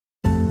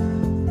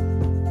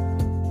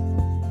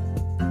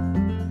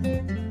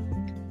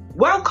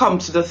Welcome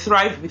to the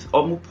Thrive with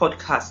Omu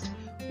podcast,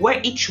 where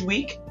each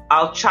week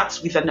I'll chat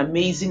with an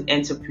amazing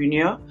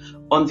entrepreneur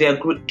on their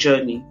growth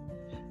journey.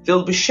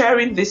 They'll be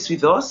sharing this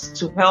with us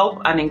to help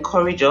and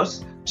encourage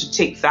us to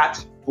take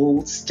that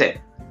bold step.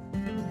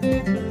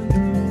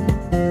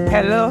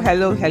 Hello,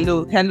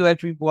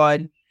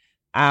 everyone.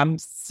 I'm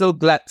so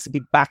glad to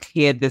be back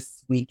here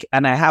this week,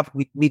 and I have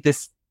with me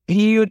this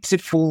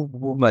beautiful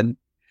woman,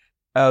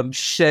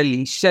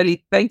 Shelley.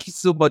 Shelley, thank you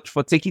so much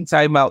for taking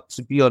time out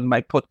to be on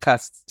my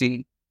podcast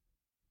today.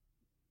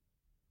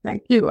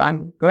 Thank you.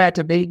 I'm glad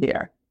to be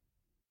here.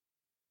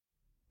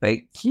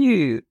 Thank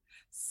you.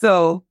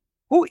 So,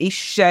 who is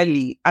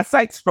Shelley?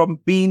 Aside from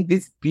being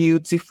this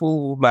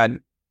beautiful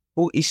woman,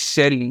 who is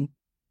Shelley?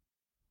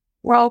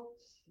 Well,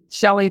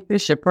 Shelley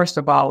Fisher, first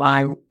of all,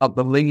 I'm a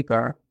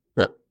believer.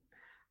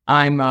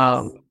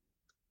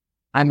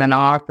 I'm an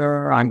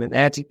author, I'm an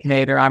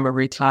educator, I'm a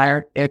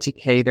retired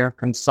educator,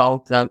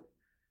 consultant.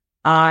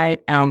 I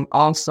am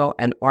also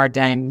an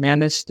ordained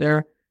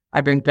minister.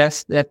 I've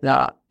invested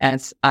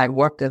as I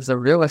worked as a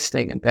real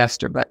estate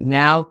investor, but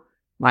now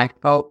my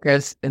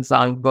focus is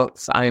on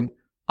books. I'm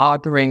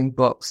authoring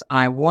books.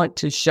 I want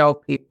to show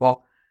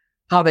people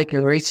how they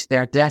can reach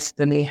their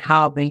destiny,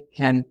 how they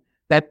can,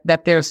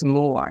 that there's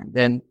more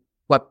than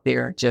what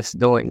they're just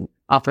doing.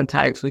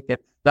 Oftentimes we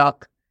get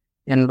stuck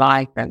in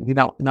life and we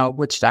don't know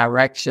which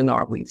direction,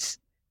 or we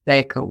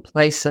stay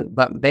complacent,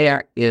 but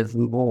there is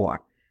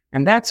more.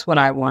 And that's what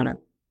I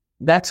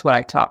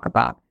talk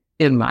about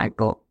in my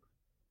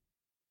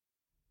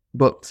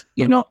books.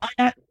 You know,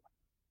 I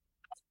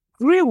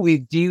agree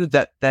with you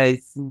that there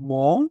is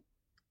more.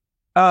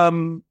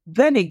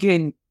 Then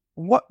again,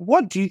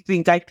 what do you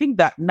think? I think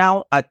that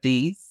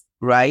nowadays,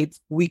 right,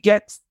 we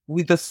get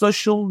with the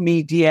social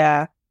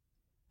media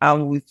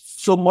and with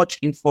so much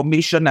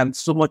information and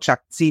so much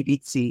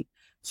activity,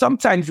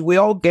 sometimes we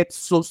all get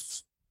so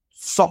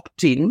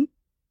sucked in,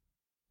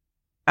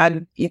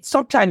 and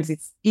sometimes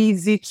it's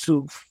easy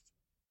to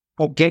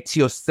forget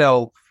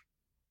yourself.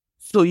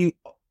 So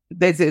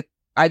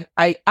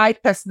I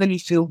personally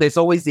feel there's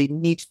always a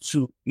need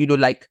to,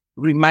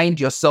 remind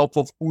yourself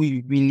of who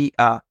you really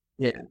are.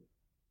 Yeah.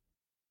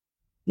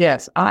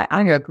 Yes, I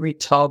agree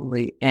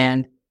totally.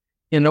 And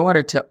in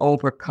order to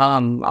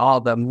overcome all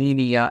the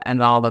media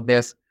and all of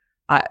this,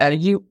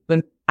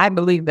 I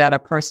believe that a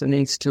person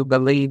needs to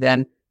believe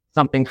in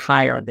something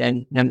higher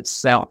than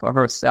himself or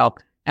herself.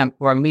 And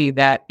for me,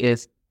 that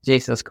is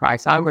Jesus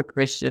Christ. I'm a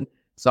Christian,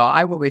 so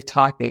I will be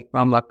talking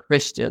from a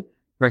Christian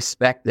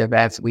perspective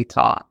as we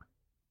talk.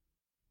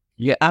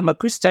 Yeah, I'm a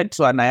Christian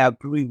too, and I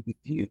agree with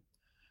you.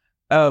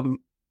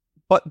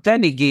 But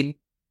then again,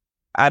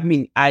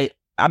 I'm a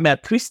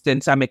Christian,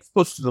 so I'm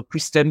exposed to the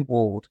Christian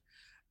world.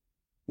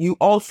 You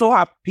also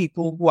have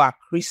people who are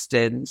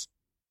Christians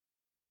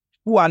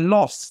who are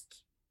lost.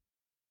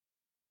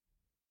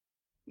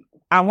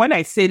 And when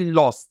I say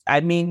lost,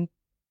 I mean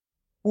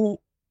who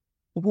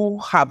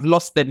have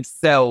lost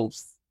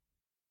themselves,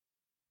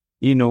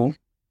 I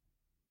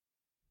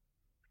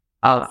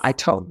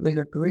totally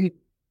agree.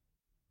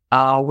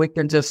 We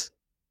can just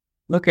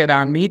look at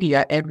our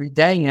media every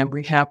day, and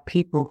we have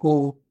people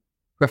who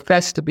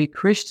profess to be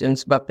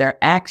Christians, but their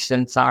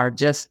actions are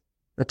just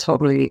the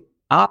totally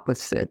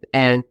opposite.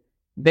 And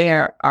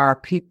there are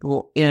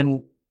people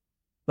in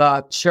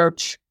the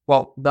church,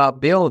 the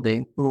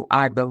building, who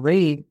I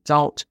believe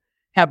don't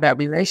have that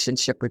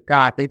relationship with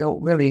God. They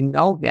don't really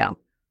know Him.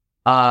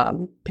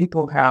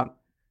 People have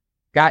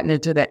gotten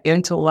into the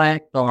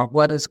intellect or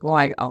what is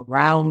going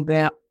around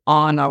them,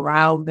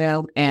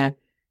 and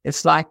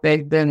it's like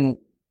they've been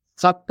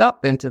sucked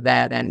up into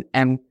that,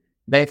 and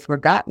they've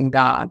forgotten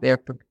God. They've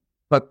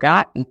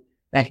forgotten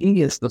that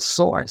He is the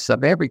source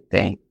of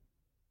everything.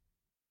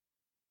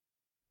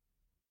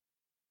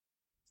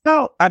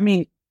 So, I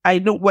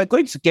know we're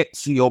going to get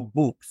to your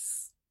books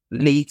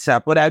later,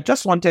 but I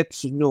just wanted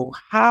to know,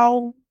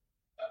 how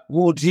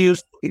would you,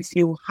 if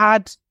you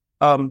had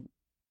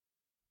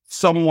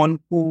someone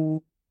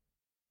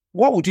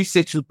what would you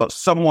say to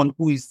someone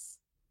who is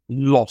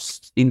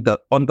lost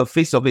on the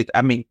face of it?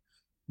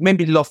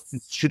 Maybe lost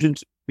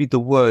shouldn't be the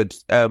word,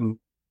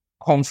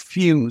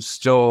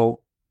 confused or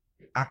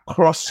at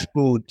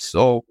crossroads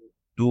or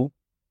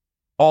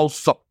all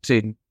sucked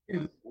in.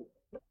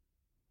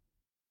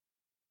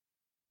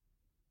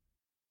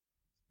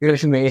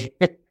 Excuse me.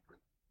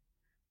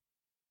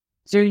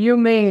 Do you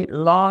mean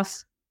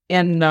lost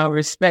in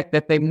respect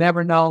that they've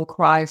never known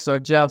Christ, or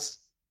just?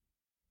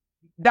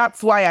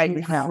 That's why I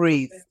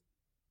rephrase.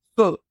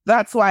 So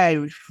that's why I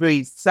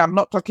rephrase. So I'm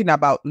not talking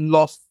about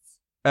lost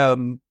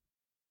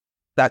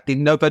that they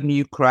never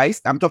knew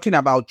Christ. I'm talking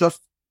about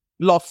just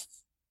lost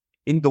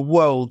in the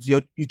world.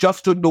 You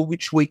just don't know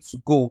which way to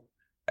go.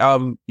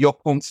 You're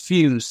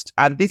confused.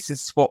 And this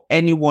is for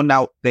anyone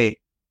out there,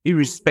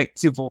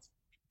 irrespective of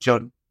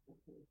religion.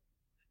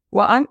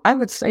 Well, I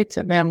would say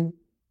to them,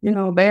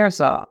 there's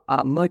a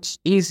much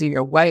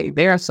easier way.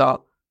 There's a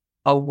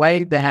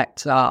way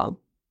that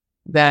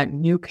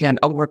you can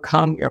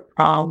overcome your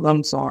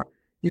problems, or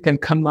you can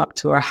come up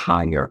to a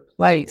higher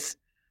place.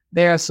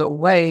 There's a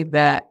way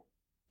that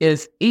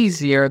is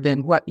easier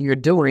than what you're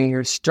doing,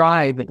 you're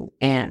striving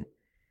in.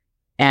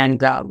 And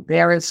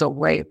there is a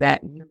way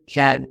that you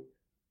can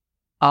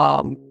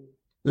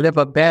live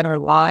a better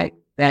life,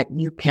 that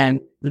you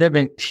can live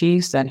in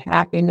peace and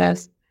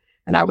happiness.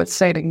 And I would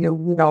say to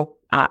you,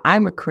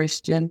 I'm a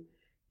Christian,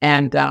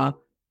 and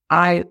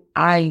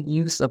I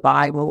use the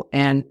Bible,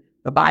 and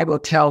the Bible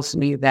tells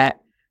me that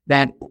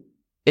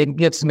it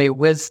gives me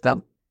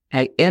wisdom.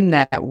 And in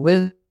that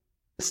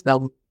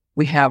wisdom,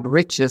 we have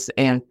riches,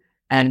 and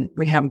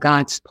we have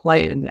God's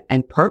plan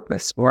and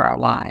purpose for our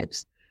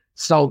lives.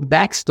 So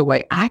that's the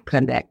way I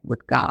connect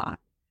with God.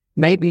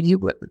 Maybe you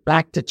would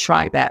like to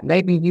try that.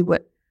 Maybe you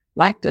would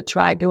like to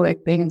try doing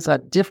things a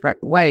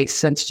different way,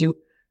 since you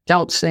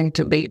don't seem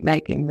to be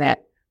making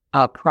that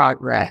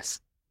progress.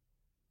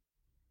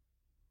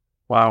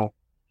 Wow.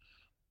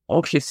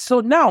 Okay, so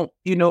now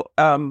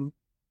I'm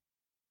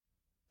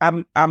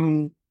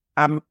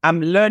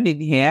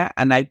learning here,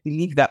 and I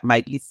believe that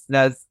my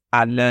listeners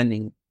are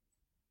learning.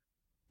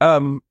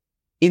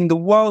 In the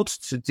world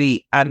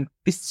today, and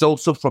this is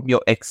also from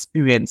your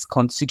experience,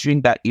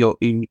 considering that you're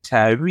a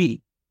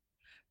retiree,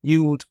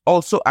 you would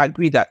also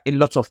agree that a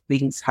lot of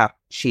things have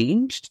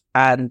changed.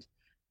 And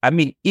I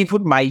mean,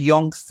 even my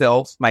young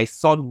self, my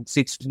son would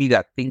say to me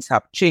that things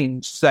have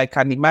changed. So I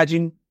can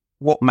imagine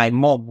what my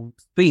mom would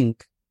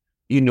think,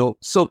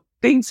 So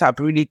things have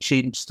really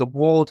changed. The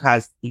world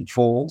has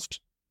evolved.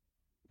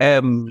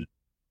 The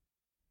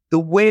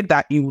way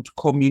that you would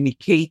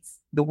communicate,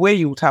 the way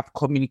you would have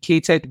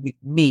communicated with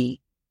me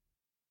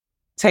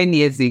 10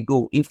 years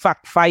ago, in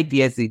fact, 5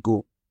 years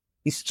ago,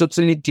 is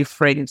totally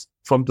different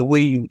from the way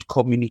you would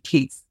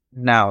communicate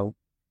now.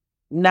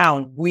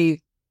 Now,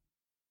 with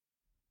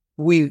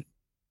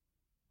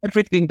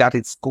everything that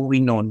is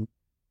going on,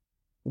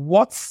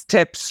 what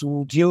steps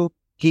would you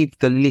give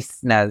the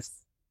listeners?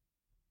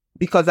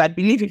 Because I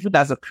believe even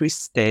as a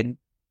Christian,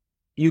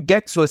 you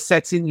get to a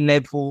certain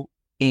level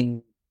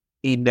in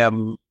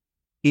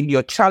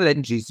your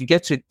challenges. You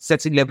get to a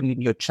certain level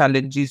in your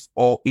challenges,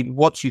 or in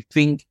what you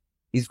think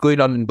is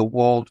going on in the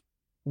world,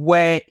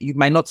 where you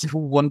might not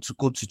even want to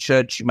go to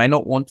church. You might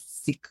not want to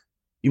seek.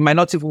 You might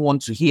not even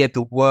want to hear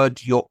the word.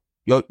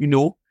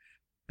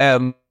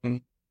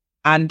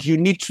 And you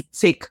need to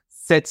take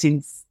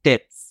certain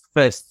steps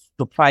first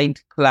to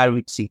find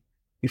clarity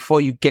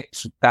before you get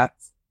to that,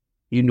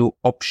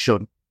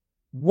 option.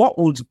 What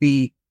would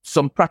be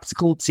some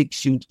practical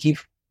tips you'd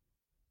give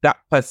that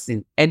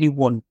person,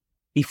 anyone,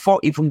 before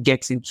even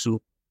getting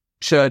to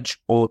church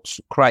or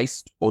to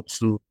Christ or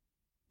to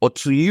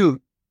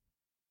you?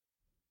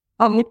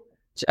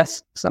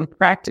 Just some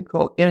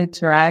practical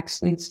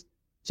interactions,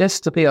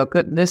 just to be a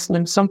good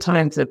listener.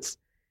 Sometimes it's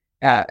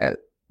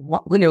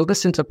when you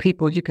listen to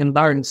people, you can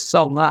learn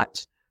so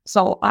much.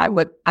 So I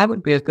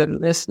would be a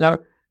good listener.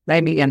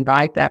 Maybe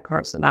invite that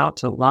person out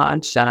to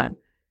lunch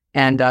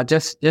and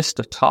just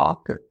to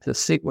talk, or to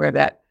see where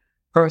that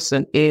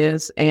person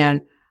is.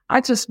 And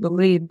I just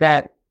believe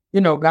that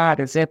God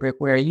is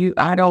everywhere.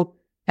 I don't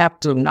have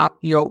to knock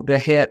you over the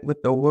head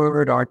with the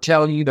word or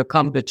tell you to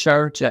come to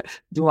church or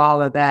do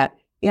all of that.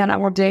 In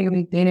our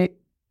daily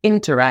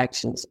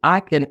interactions,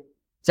 I can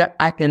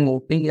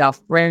be a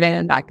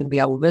friend, I can be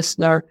a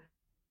listener,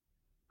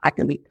 I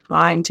can be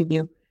kind to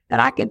you,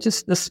 and I can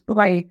just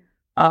display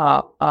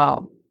a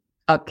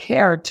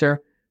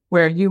character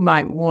where you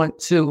might want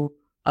to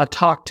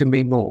talk to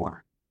me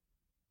more.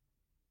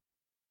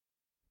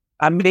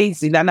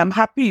 Amazing. And I'm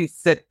happy you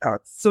said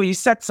that. So you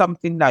said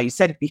something now. You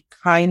said be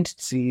kind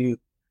to you.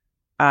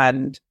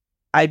 And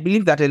I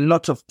believe that a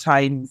lot of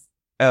times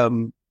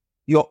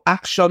your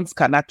actions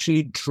can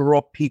actually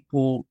draw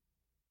people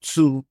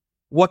to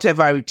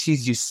whatever it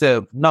is you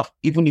serve, not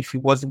even if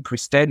it wasn't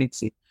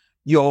Christianity.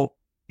 Your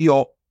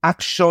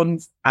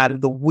actions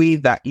and the way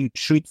that you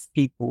treat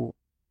people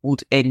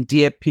would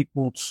endear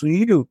people to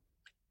you.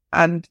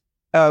 And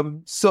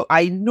so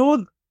I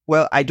know,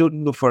 well, I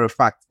don't know for a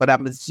fact, but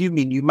I'm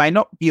assuming you might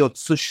not be on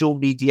social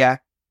media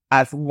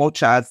as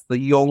much as the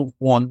young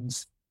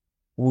ones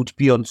would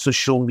be on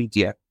social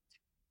media.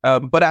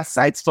 But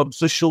aside from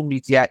social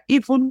media,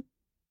 even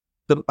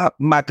the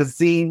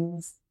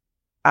magazines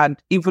and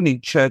even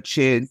in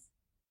churches,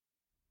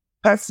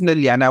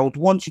 personally, and I would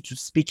want you to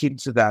speak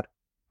into that,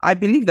 I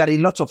believe that a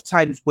lot of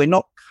times we're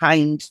not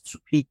kind to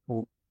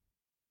people.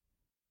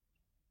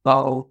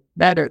 So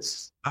that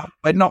is...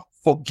 We're not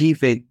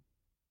forgiving.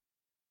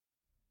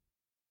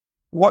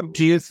 What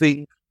do you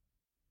think?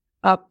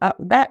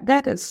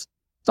 That is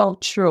so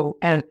true.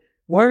 And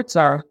words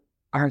are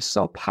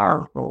so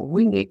powerful.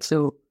 We need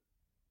to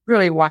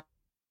really watch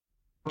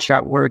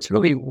our words,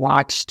 really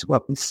watch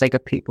what we say to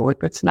people.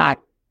 If it's not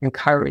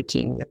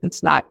encouraging, if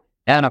it's not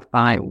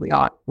edifying, we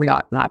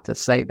ought not to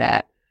say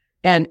that.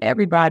 And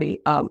everybody,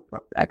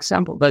 for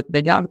example,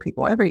 the young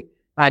people,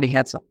 everybody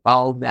has a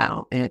fall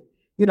down. And,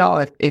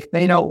 if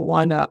they don't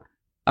want to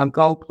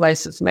go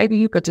places, maybe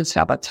you could just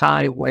have a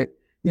time where,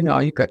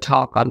 you could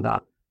talk on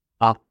the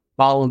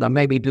phone, or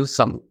maybe do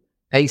some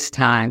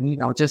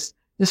FaceTime, just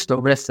to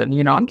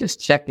listen. I'm just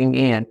checking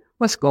in.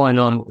 What's going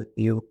on with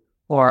you?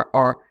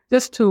 Or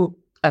just to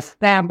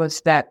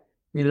establish that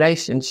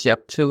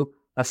relationship, to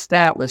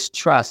establish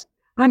trust.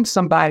 I'm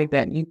somebody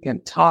that you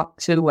can talk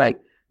to, like,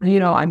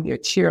 I'm your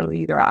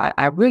cheerleader.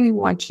 I really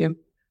want you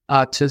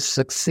to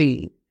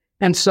succeed.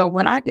 And so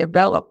when I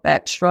develop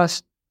that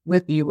trust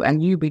with you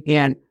and you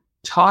begin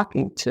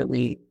talking to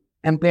me,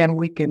 and then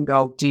we can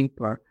go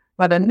deeper.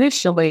 But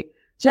initially,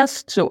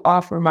 just to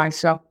offer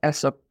myself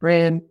as a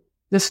friend,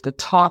 just to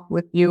talk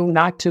with you,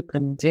 not to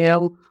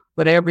condemn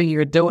whatever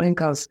you're doing,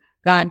 because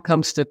God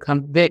comes to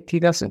convict. He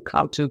doesn't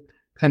come to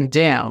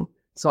condemn.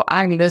 So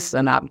I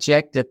listen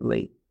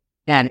objectively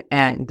and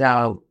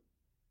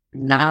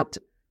not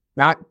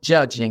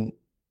judging.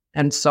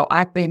 And so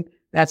I think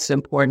that's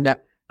important.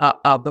 That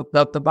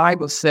the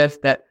Bible says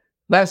that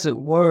pleasant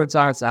words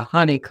are as a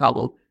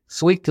honeycomb,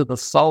 sweet to the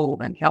soul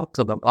and health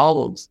to the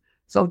bones.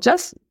 So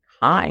just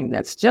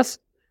kindness, just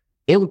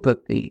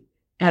empathy.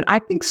 And I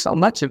think so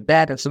much of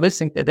that is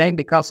missing today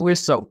because we're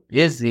so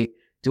busy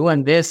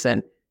doing this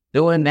and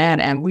doing that.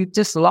 And we've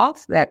just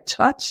lost that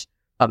touch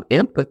of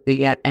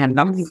empathy and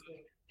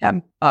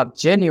have a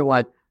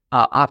genuine,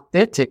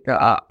 authentic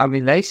a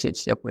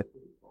relationship with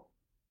people.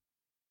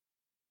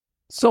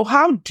 So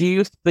how do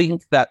you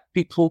think that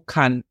people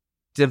can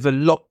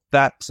develop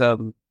that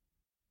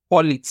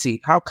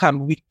quality? How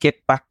can we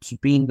get back to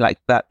being like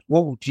that?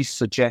 What would you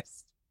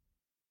suggest?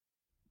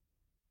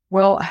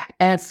 Well,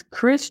 as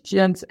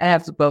Christians,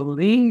 as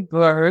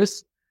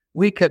believers,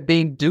 we could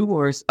be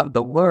doers of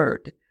the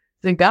word.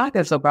 See, God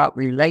is about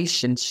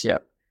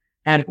relationship.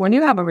 And when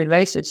you have a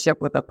relationship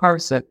with a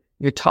person,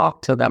 you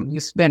talk to them, you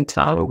spend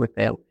time with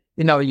them.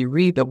 You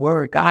read the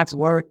word. God's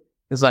word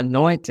is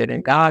anointed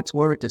and God's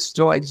word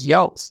destroys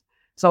yokes.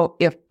 So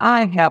if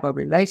I have a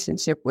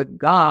relationship with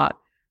God,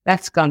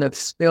 that's going to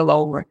spill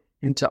over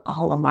into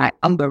all of my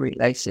other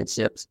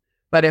relationships.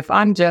 But if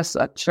I'm just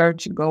a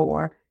church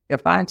goer,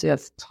 if I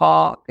just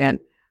talk and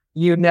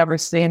you never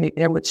see any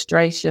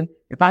demonstration,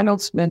 if I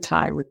don't spend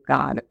time with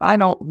God, if I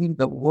don't read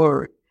the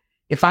word,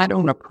 if I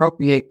don't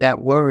appropriate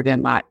that word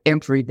in my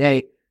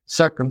everyday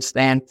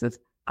circumstances,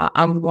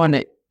 I'm going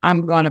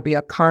to be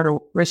a carnal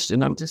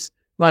Christian. I'm just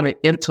going to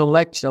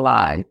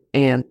intellectualize,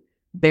 and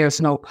there's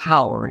no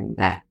power in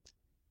that.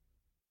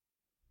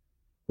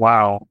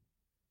 Wow.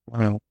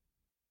 I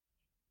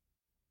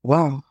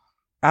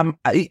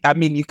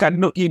mean,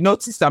 you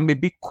notice I'm a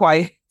bit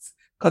quiet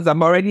because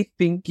I'm already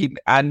thinking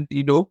and,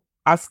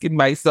 asking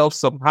myself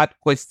some hard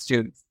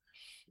questions.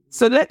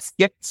 So let's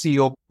get to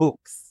your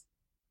books.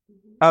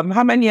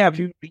 How many have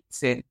you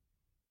written?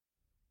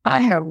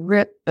 I have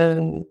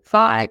written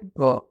 5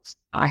 books.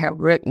 I have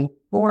written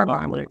 4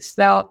 by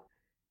myself,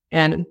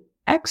 and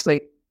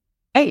actually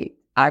 8.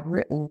 I've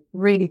written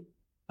 3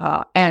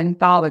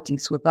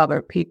 anthologies with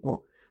other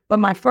people. But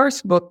my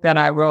first book that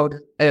I wrote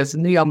is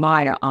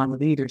Nehemiah on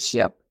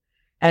leadership.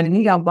 And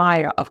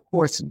Nehemiah, of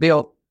course,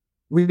 rebuilt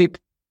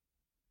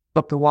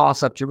the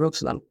walls of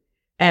Jerusalem.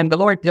 And the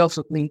Lord deals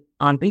with me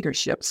on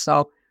leadership.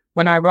 So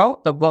when I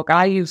wrote the book,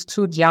 I used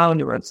 2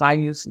 genres. I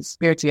used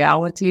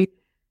spirituality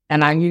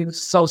and I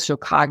used social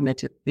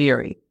cognitive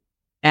theory.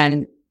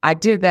 And I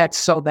did that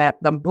so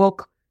that the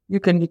book, you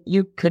can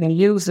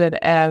use it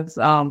as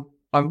a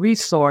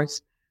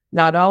resource,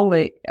 not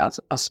only as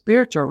a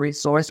spiritual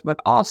resource, but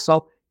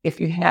also if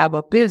you have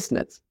a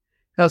business.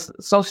 Because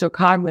social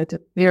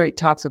cognitive theory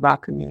talks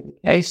about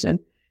communication,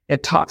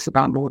 it talks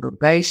about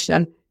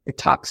motivation, it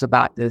talks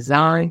about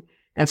design.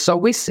 And so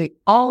we see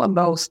all of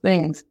those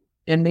things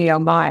in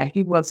Nehemiah.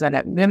 He was an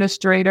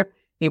administrator,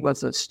 he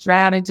was a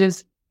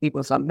strategist, he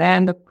was a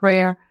man of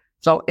prayer.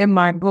 So in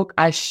my book,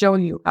 I show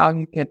you how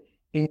you can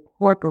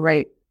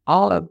incorporate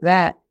all of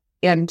that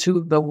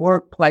into the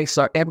workplace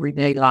or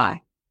everyday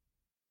life.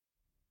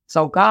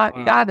 So God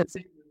is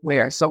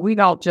everywhere. So we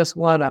don't just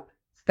want to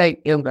stay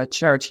in the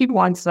church. He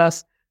wants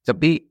us to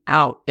be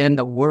out in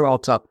the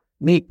world, to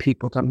meet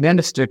people, to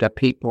minister to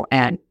people,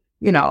 and,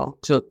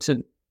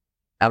 to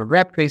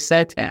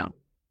represent him.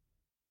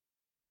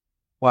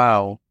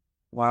 Wow.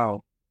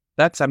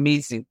 That's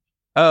amazing.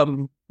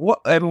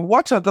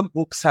 What other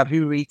books have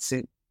you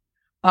written?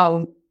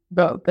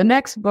 The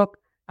next book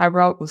I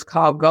wrote was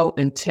called Go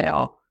and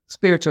Tell,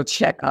 Spiritual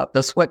Checkup.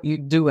 That's what you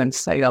do and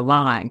say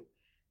align.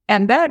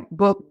 And that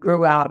book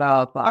grew out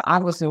of, I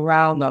was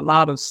around a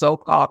lot of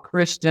so-called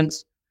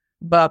Christians,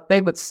 but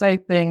they would say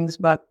things,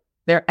 but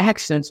their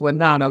actions were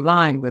not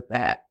aligned with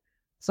that.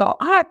 So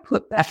I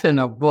put that in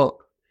a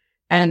book.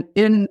 And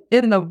in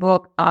the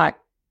book, I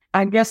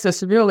guess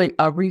it's really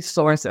a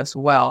resource as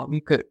well.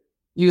 You could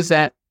use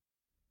that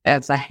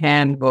as a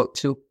handbook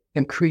to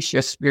increase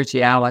your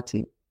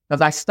spirituality.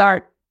 Because I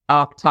start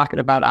off talking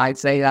about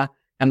Isaiah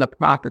and the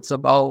prophets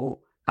of old,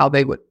 how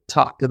they would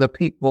talk to the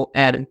people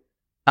and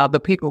the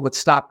people would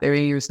stop their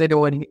ears. They don't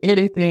want to hear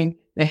anything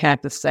they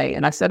had to say.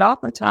 And I said,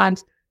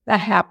 oftentimes that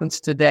happens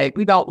today.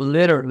 We don't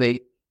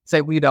literally say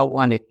we don't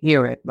want to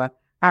hear it, but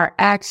our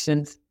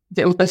actions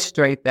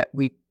illustrate that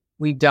we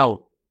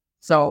don't.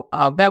 So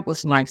that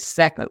was my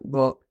second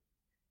book.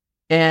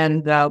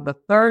 And the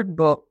third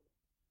book,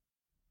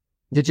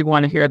 did you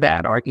want to hear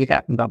that, or do you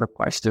have another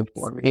question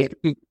for me?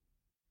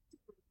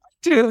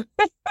 do.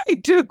 I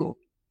do.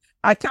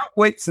 I can't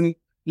wait to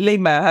lay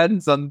my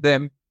hands on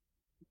them.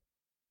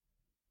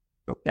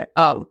 Okay.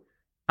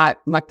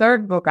 My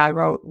third book I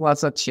wrote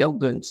was a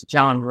children's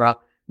genre,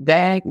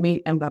 Dag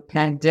Me and the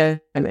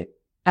Pandemic.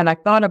 And I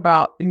thought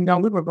about, we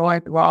were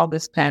going through all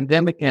this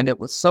pandemic and it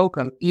was so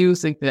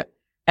confusing to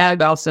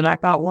adults. And I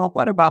thought, well,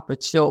 what about the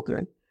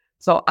children?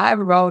 So I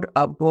wrote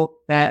a book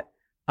that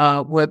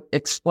would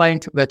explain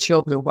to the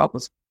children what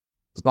was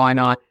going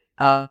on.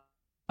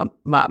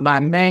 My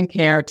main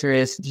character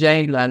is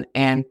Jalen,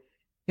 and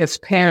his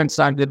parents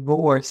are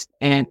divorced,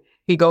 and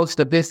he goes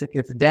to visit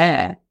his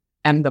dad,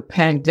 and the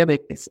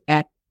pandemic is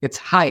at its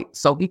height,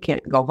 so he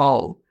can't go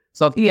home.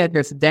 So he and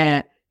his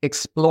dad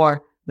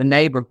explore the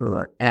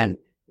neighborhood, and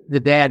the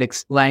dad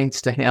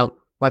explains to him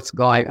what's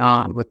going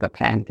on with the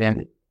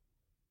pandemic.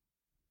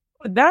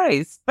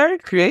 Nice. Very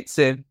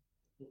creative.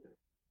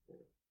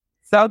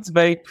 Sounds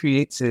very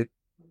creative.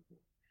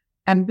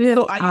 And then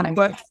So I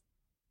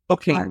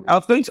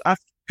was going to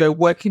ask if you're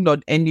working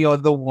on any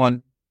other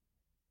one.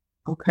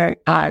 Okay.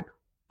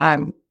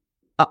 I'm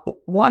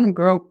one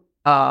group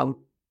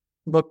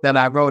book that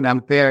I wrote,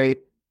 I'm very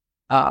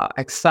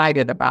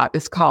excited about.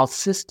 It's called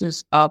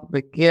Sisters of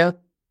the Gift,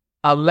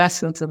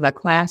 Lessons in the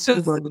Classroom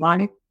of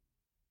Life.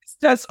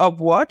 Sisters of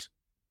what?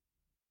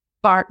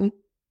 Pardon?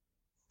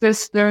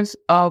 Sisters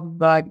of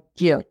the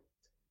Gift,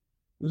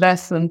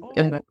 Lessons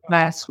in the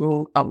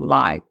Classroom of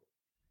Life.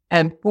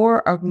 And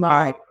four of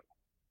my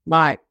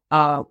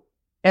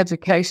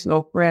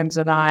educational friends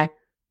and I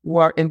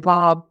were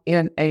involved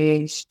in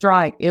a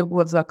strike. It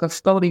was a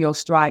custodial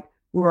strike.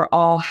 We were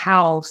all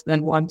housed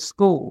in one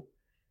school.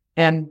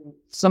 And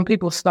some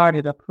people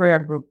started a prayer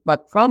group,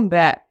 but from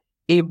that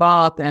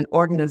evolved an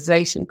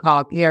organization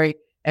called Gary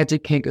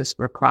Educators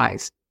for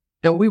Christ.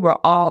 And we were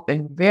all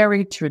in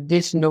very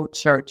traditional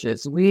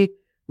churches. We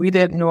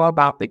didn't know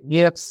about the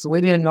gifts.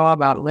 We didn't know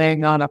about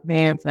laying on of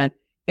hands. And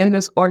in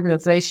this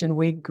organization,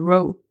 we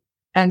grew.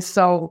 And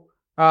so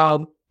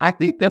I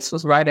think this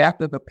was right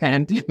after the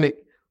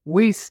pandemic.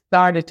 We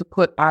started to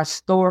put our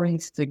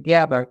stories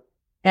together,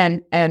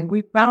 and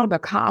we found a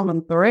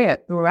common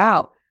thread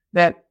throughout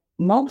that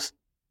most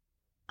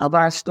of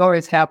our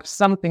stories have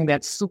something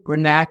that's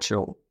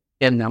supernatural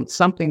in them,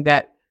 something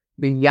that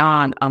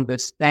beyond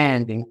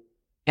understanding.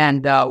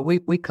 And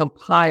we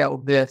compile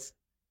this,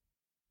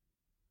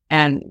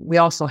 and we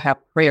also have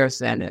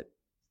prayers in it.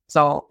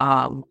 So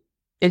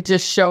it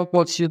just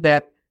shows you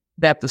that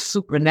the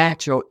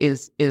supernatural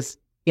is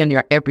in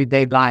your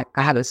everyday life.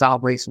 God is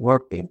always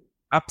working.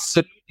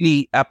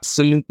 Absolutely.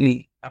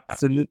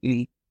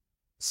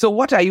 So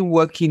what are you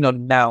working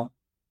on now?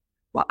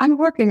 Well, I'm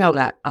working on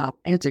that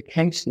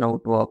educational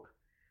book.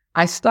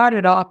 I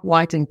started off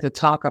wanting to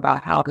talk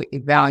about how to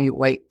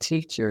evaluate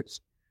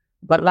teachers.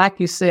 But like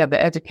you said, the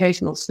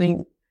educational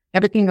scene,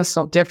 everything is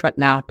so different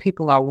now.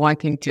 People are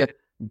wanting to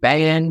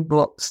ban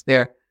books.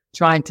 They're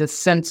trying to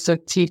censor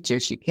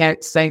teachers. You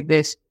can't say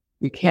this,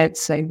 you can't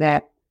say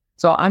that.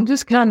 So I'm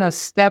just kind of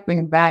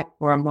stepping back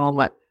for a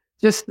moment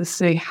just to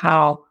see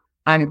how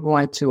I'm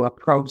going to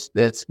approach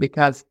this,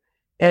 because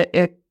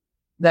the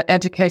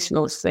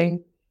educational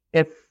scene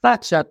is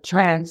such a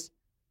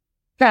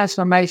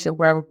transformation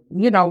where,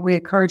 we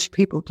encourage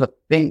people to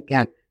think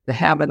and to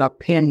have an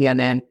opinion.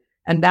 And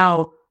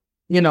now,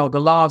 the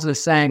laws are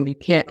saying you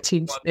can't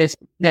teach this,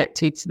 you can't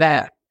teach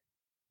that.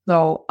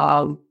 So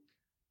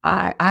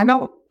I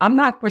don't, I'm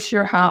not for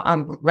sure how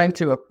I'm going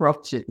to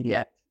approach it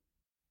yet.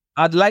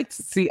 I would like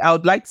to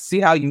see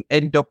how you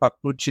end up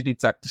approaching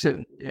it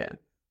actually. Yeah.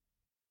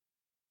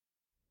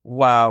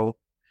 Wow.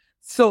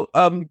 So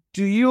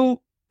do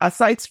you,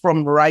 aside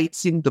from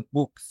writing the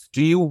books,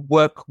 do you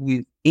work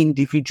with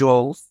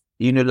individuals,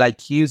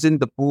 like using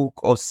the book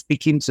or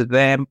speaking to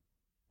them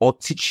or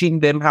teaching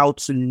them how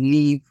to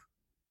live?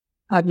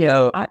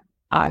 Yeah,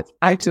 I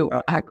do.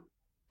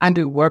 I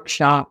do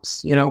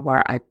workshops,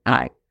 where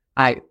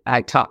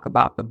I talk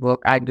about the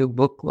book. I do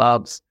book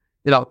clubs,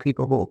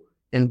 people who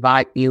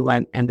invite you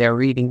and they're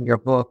reading your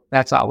book.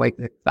 That's always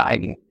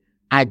exciting.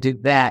 I do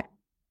that.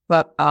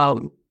 But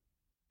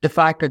if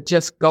I could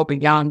just go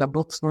beyond the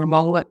books for a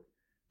moment,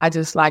 I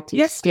just like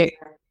to share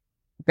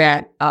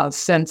that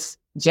since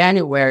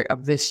January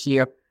of this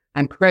year,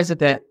 I'm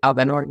president of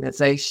an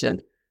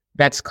organization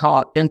that's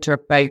called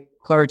Interfaith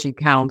Clergy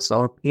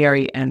Council,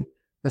 Gary and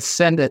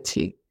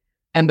Vicinity.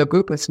 And the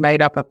group is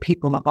made up of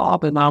people of all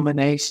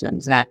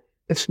denominations, and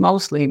it's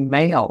mostly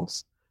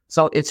males.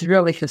 So it's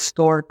really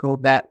historical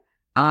that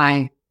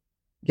I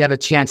get a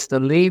chance to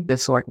lead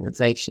this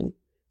organization.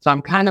 So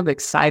I'm kind of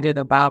excited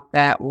about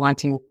that,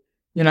 wanting,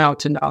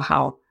 to know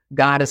how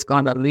God is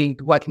going to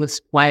lead, what his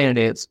plan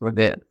is for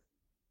this.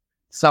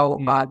 So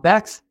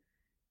that's,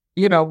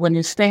 when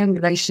you stay in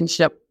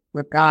relationship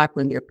with God,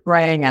 when you're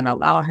praying and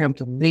allow him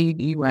to lead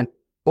you and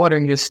order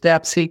your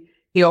steps, he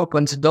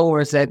opens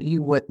doors that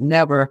you would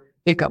never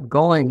think of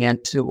going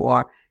into,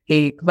 or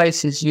he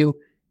places you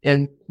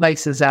in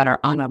places that are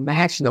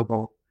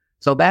unimaginable.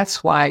 So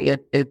that's why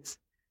it's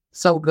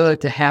so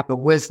good to have the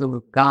wisdom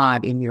of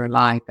God in your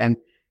life and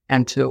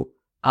to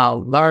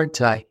learn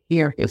to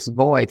hear his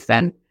voice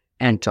and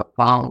and to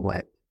follow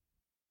it.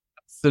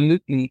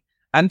 Absolutely.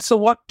 And so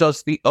what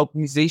does the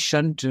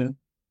organization do?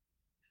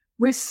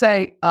 We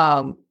say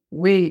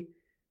we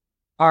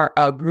are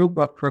a group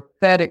of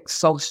prophetic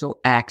social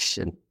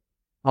action.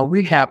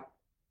 We have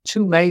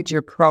two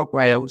major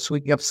programs. We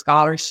give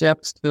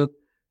scholarships to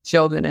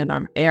children in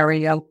our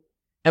area.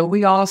 And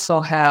we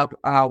also have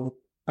a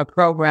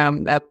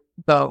program at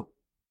the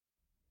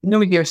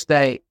New Year's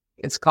Day.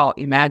 It's called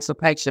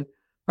Emancipation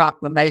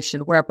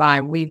Proclamation,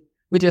 whereby we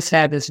just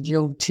had this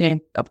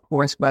Juneteenth, of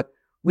course, but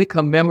we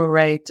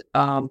commemorate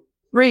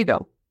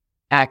freedom,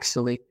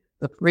 actually.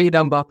 The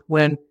freedom of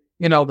when,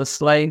 the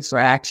slaves were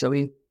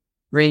actually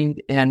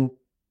freed in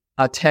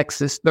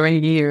Texas 3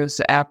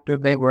 years after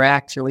they were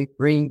actually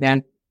freed.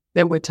 And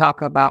then we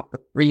talk about the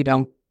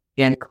freedom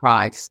in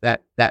Christ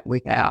that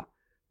we have.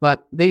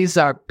 But these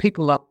are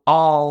people of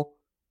all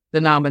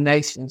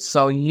denominations.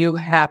 So you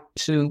have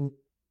to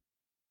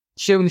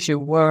choose your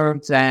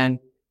words and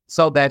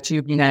so that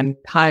you can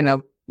kind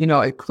of,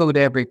 include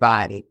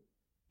everybody.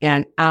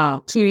 And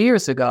 2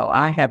 years ago,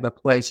 I had the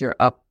pleasure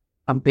of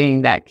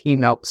being that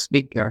keynote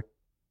speaker.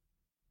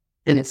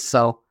 And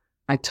so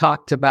I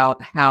talked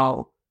about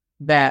how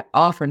that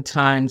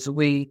oftentimes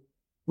we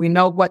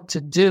know what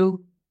to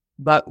do,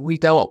 but we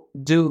don't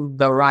do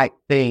the right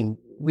thing.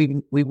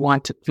 We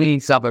want to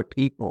please other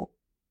people.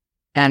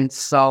 And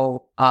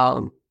so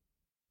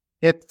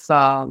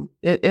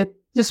it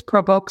just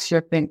provokes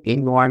your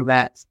thinking more on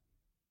that.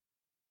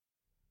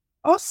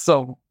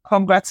 Awesome.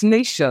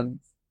 Congratulations.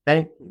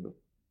 Thank you.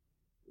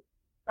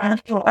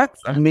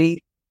 That's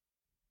amazing.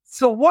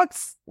 So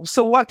what's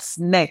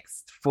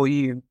next for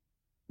you?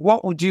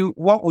 What would you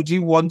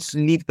want to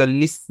leave the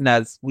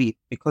listeners with?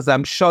 Because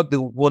I'm sure they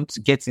want to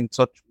get in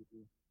touch with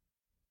you.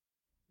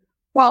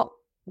 Well,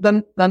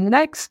 the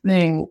next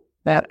thing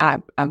that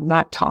I've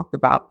not talked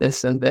about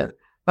this and this,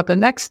 but the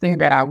next thing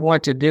that I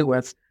want to do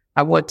is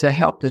I want to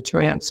help to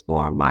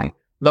transform my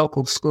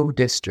local school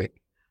district.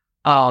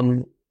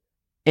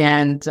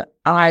 And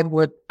I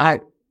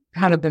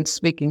kind of been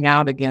speaking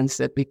out against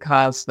it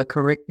because the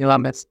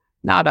curriculum is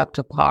not up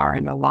to par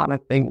and a lot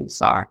of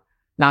things are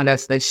not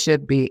as they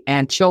should be.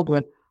 And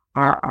children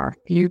are our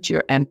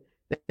future and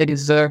they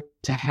deserve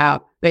to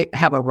have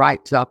a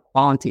right to a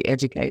quality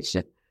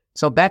education.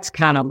 So that's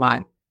kind of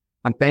my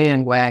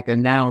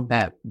bandwagon now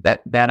that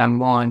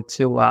I'm on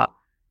to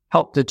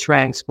help to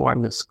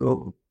transform the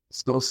school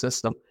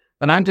system.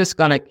 But I'm just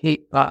going to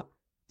keep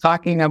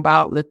talking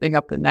about lifting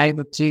up the name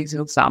of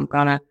Jesus. I'm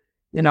going to,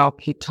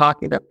 keep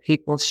talking to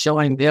people,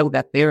 showing them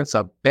that there's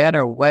a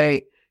better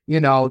way.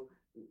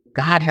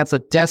 God has a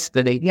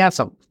destiny. He has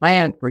a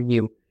plan for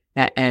you.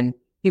 And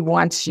he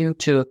wants you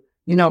to,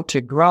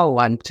 to grow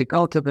and to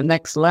go to the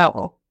next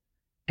level.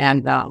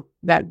 And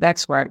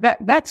that's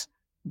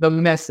the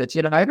message.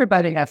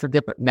 Everybody has a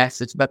different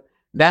message, but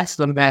that's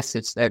the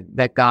message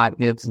that God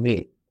gives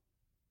me.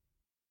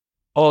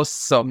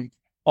 Awesome.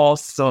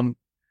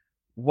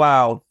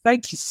 Wow.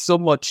 Thank you so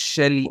much,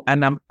 Shelley.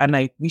 And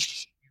I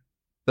wish you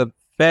the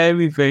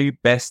very, very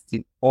best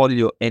in all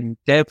your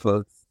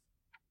endeavors.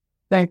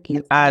 Thank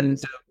you.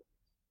 And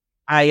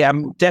I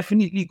am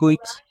definitely going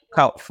to look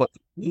out for the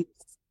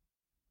books.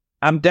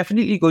 I'm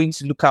definitely going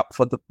to look out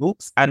for the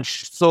books, and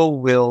so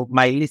will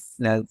my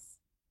listeners.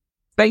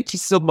 Thank you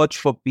so much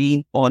for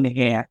being on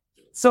here.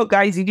 So,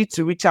 guys, you need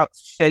to reach out to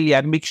Shelley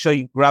and make sure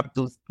you grab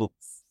those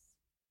books.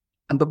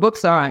 And the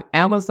books are on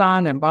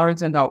Amazon and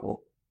Barnes &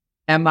 Noble.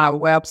 And my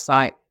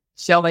website,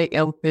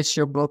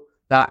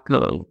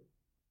 ShelleyLFisherBook.com.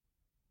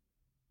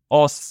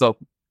 Awesome.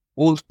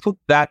 We'll put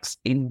that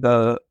in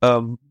the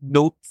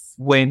notes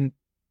when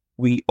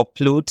we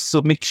upload.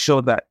 So make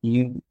sure that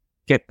you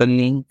get the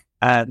link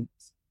and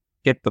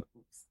get the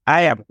books.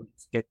 I am going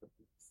to get the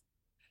books.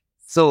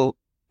 So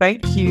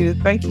thank you,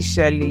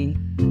 Shelley.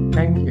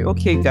 Thank you.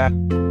 Okay, guys,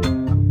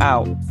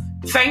 out.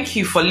 Thank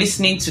you for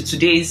listening to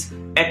today's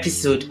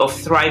episode of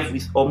Thrive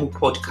with Omu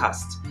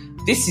podcast.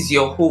 This is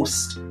your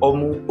host,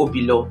 Omu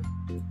Obilo.